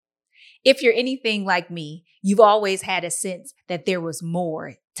If you're anything like me, you've always had a sense that there was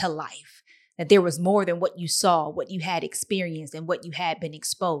more to life, that there was more than what you saw, what you had experienced, and what you had been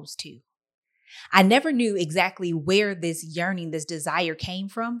exposed to. I never knew exactly where this yearning, this desire came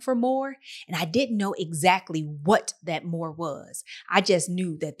from for more, and I didn't know exactly what that more was. I just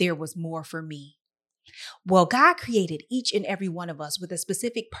knew that there was more for me. Well, God created each and every one of us with a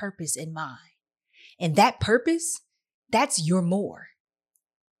specific purpose in mind. And that purpose, that's your more.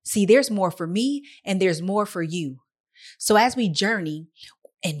 See, there's more for me and there's more for you. So as we journey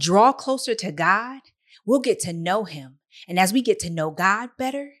and draw closer to God, we'll get to know him. And as we get to know God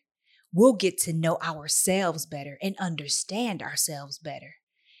better, we'll get to know ourselves better and understand ourselves better.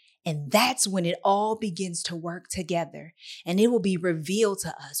 And that's when it all begins to work together and it will be revealed to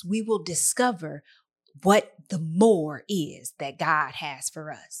us. We will discover what the more is that God has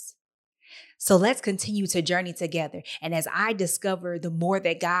for us. So let's continue to journey together. And as I discover the more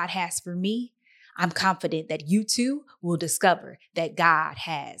that God has for me, I'm confident that you too will discover that God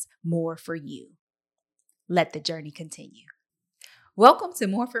has more for you. Let the journey continue. Welcome to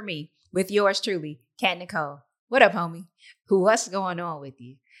More For Me with yours truly, Kat Nicole. What up, homie? What's going on with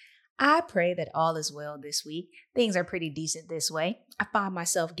you? I pray that all is well this week. Things are pretty decent this way. I find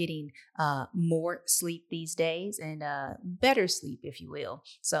myself getting more sleep these days and better sleep, if you will.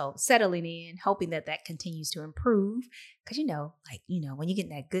 So settling in, hoping that continues to improve. Because, when you get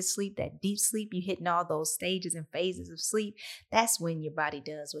that good sleep, that deep sleep, you hitting all those stages and phases of sleep. That's when your body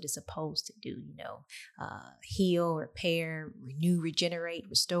does what it's supposed to do, heal, repair, renew, regenerate,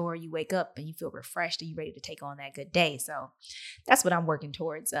 restore. You wake up and you feel refreshed and you're ready to take on that good day. So that's what I'm working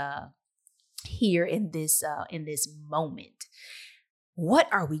towards here in this moment. What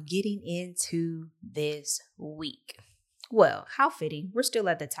are we getting into this week? Well, how fitting. We're still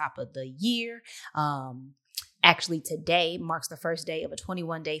at the top of the year. Actually, today marks the first day of a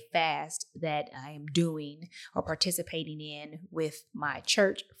 21-day fast that I am doing or participating in with my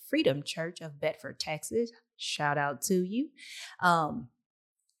church, Freedom Church of Bedford, Texas. Shout out to you.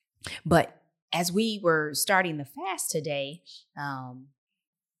 But as we were starting the fast today,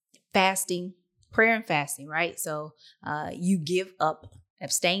 fasting, prayer and fasting, right? So you give up,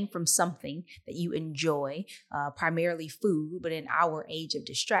 abstain from something that you enjoy, primarily food, but in our age of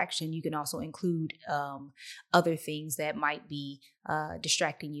distraction, you can also include other things that might be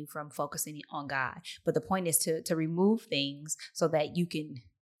distracting you from focusing on God. But the point is to remove things so that you can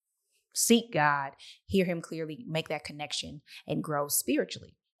seek God, hear him clearly, make that connection, and grow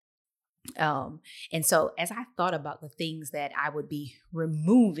spiritually. And so as I thought about the things that I would be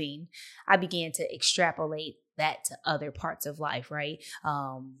removing, I began to extrapolate that to other parts of life, right?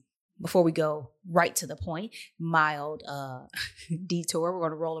 Before we go right to the point, mild detour, we're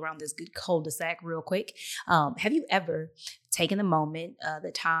going to roll around this good cul-de-sac real quick. Have you ever taken the moment,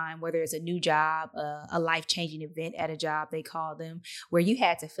 the time, whether it's a new job, a life-changing event at a job, they call them, where you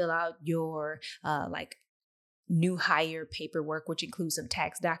had to fill out your new hire paperwork, which includes some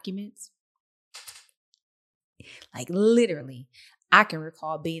tax documents? Like literally, I can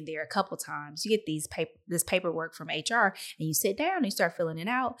recall being there a couple times. You get this paperwork from HR and you sit down and you start filling it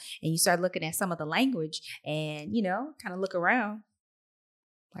out and you start looking at some of the language and, kind of look around.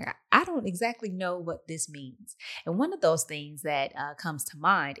 Like, I don't exactly know what this means. And one of those things that comes to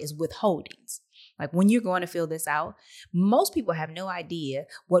mind is withholdings. Like when you're going to fill this out, most people have no idea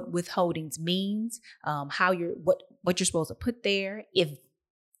what withholdings means, what you're supposed to put there,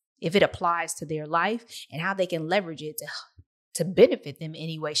 if it applies to their life, and how they can leverage it to benefit them in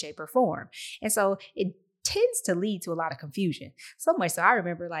any way, shape, or form. And so it tends to lead to a lot of confusion. So much so I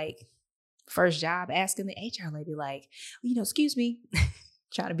remember first job asking the HR lady, excuse me,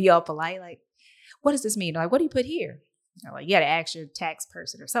 trying to be all polite, what does this mean? What do you put here? You got to ask your tax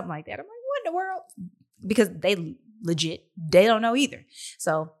person or something like that. I'm like, what in the world? Because they don't know either.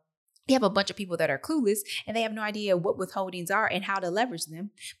 So you have a bunch of people that are clueless and they have no idea what withholdings are and how to leverage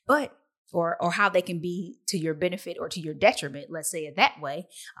them, or how they can be to your benefit or to your detriment, let's say it that way.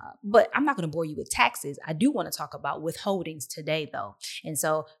 But I'm not going to bore you with taxes. I do want to talk about withholdings today, though. And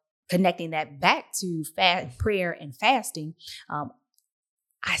so connecting that back to prayer and fasting,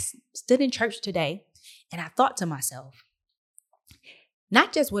 I stood in church today and I thought to myself,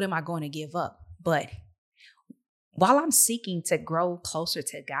 not just what am I going to give up, but while I'm seeking to grow closer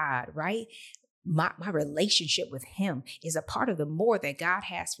to God, right? My relationship with him is a part of the more that God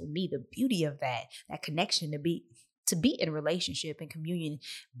has for me. The beauty of that connection to be in relationship and communion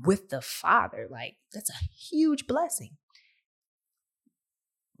with the Father, that's a huge blessing.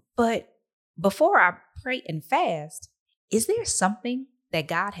 But before I pray and fast, is there something that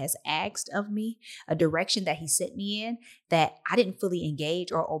God has asked of me, a direction that he sent me in that I didn't fully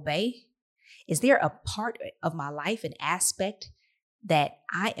engage or obey? Is there a part of my life, an aspect that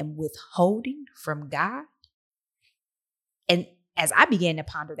I am withholding from God? And as I began to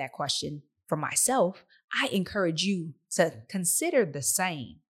ponder that question for myself, I encourage you to consider the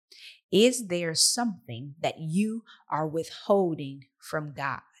same. Is there something that you are withholding from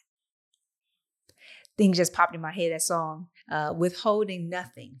God? Things just popped in my head, that song, Withholding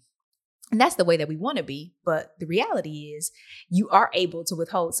Nothing. And that's the way that we want to be. But the reality is you are able to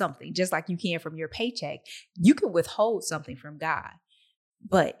withhold something just like you can from your paycheck. You can withhold something from God,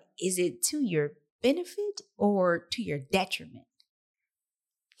 but is it to your benefit or to your detriment?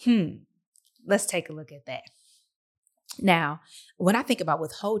 Let's take a look at that. Now, when I think about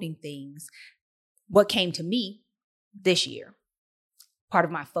withholding things, what came to me this year, part of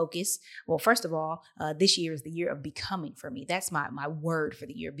my focus, well, first of all, this year is the year of becoming for me. That's my word for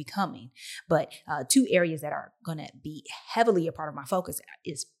the year, becoming. But two areas that are going to be heavily a part of my focus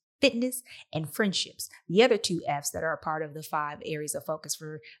is fitness and friendships. The other two F's that are a part of the 5 areas of focus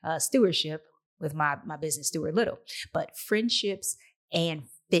for stewardship with my business, Steward Little, but friendships and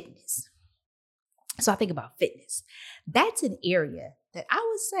fitness. So I think about fitness. That's an area that I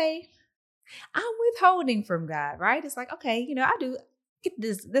would say I'm withholding from God, right? It's like, okay, I do get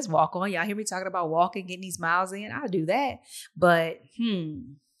this walk on. Y'all hear me talking about walking, getting these miles in. I'll do that. But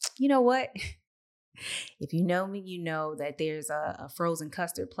you know what? If you know me, you know that there's a frozen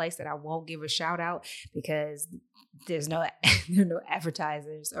custard place that I won't give a shout out because there's no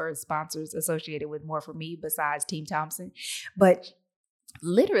advertisers or sponsors associated with More For Me besides Team Thompson. But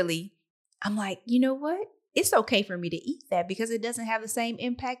literally, I'm like, you know what? It's okay for me to eat that because it doesn't have the same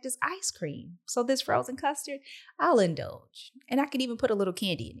impact as ice cream. So this frozen custard, I'll indulge. And I could even put a little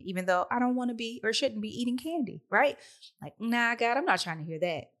candy in it, even though I don't want to be or shouldn't be eating candy, right? Like, nah, God, I'm not trying to hear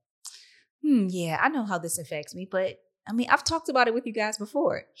that. Yeah, I know how this affects me, but I mean, I've talked about it with you guys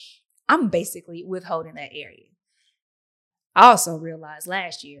before. I'm basically withholding that area. I also realized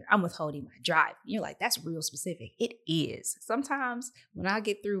last year I'm withholding my drive. You're like, that's real specific. It is. Sometimes when I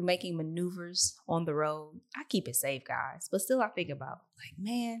get through making maneuvers on the road, I keep it safe, guys. But still I think about like,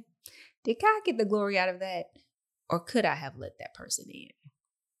 man, did God get the glory out of that? Or could I have let that person in?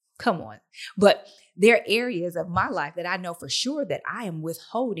 Come on. But there are areas of my life that I know for sure that I am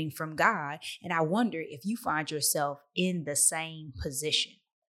withholding from God. And I wonder if you find yourself in the same position.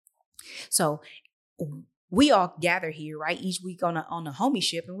 So we all gather here, right, each week on a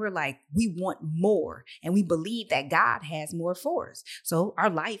homieship, and we're like, we want more, and we believe that God has more for us. So our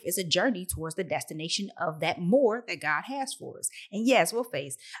life is a journey towards the destination of that more that God has for us. And yes, we'll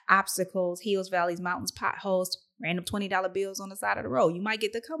face obstacles, hills, valleys, mountains, potholes, random $20 bills on the side of the road. You might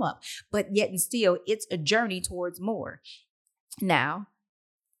get to come up, but yet and still, it's a journey towards more. Now,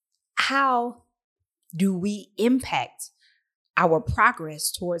 how do we impact our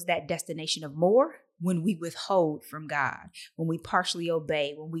progress towards that destination of more? When we withhold from God, when we partially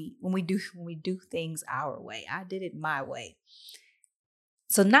obey, when we do things our way. I did it my way.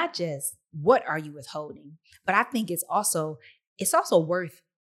 So not just what are you withholding, but I think it's also worth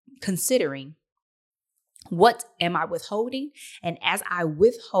considering, what am I withholding? And as I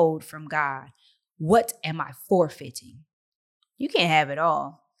withhold from God, what am I forfeiting? You can't have it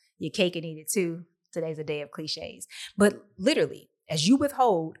all. Your cake and eat it too. Today's a day of cliches. But literally, as you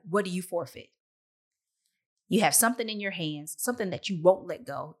withhold, what do you forfeit? You have something in your hands, something that you won't let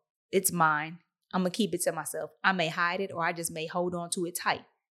go. It's mine. I'm going to keep it to myself. I may hide it or I just may hold on to it tight.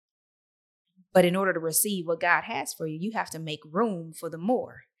 But in order to receive what God has for you, you have to make room for the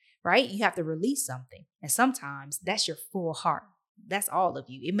more, right? You have to release something. And sometimes that's your full heart. That's all of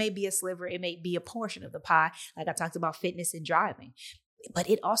you. It may be a sliver. It may be a portion of the pie. Like I talked about fitness and driving, but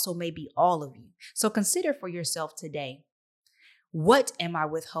it also may be all of you. So consider for yourself today, what am I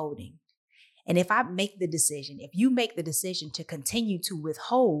withholding? And if you make the decision to continue to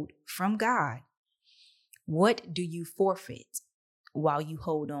withhold from God, what do you forfeit while you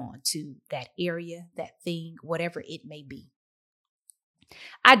hold on to that area, that thing, whatever it may be?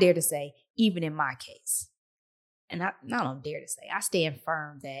 I dare to say, even in my case, and I don't dare to say, I stand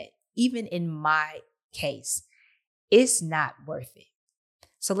firm that even in my case, it's not worth it.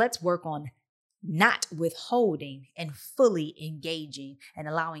 So let's work on not withholding and fully engaging and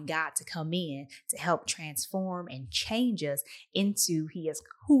allowing God to come in to help transform and change us into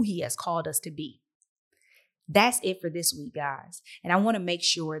who He has called us to be. That's it for this week, guys. And I want to make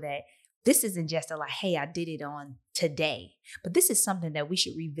sure that This isn't just a like, hey, I did it on today, but this is something that we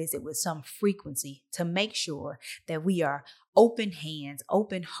should revisit with some frequency to make sure that we are open hands,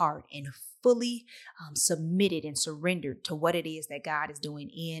 open heart, and fully submitted and surrendered to what it is that God is doing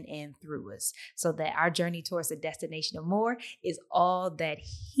in and through us, so that our journey towards the destination of more is all that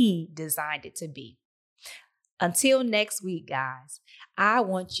He designed it to be. Until next week, guys, I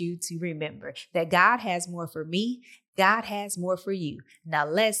want you to remember that God has more for me. God has more for you. Now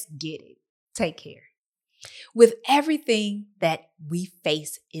let's get it. Take care. With everything that we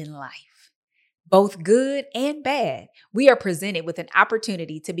face in life, both good and bad, we are presented with an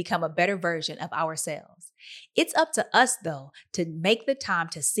opportunity to become a better version of ourselves. It's up to us, though, to make the time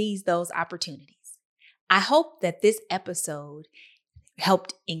to seize those opportunities. I hope that this episode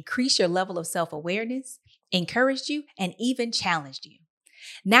helped increase your level of self-awareness, encouraged you, and even challenged you.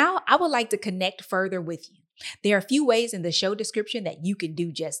 Now, I would like to connect further with you. There are a few ways in the show description that you can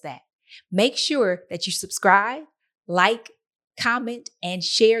do just that. Make sure that you subscribe, like, comment, and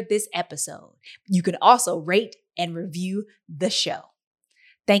share this episode. You can also rate and review the show.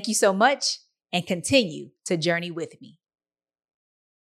 Thank you so much, and continue to journey with me.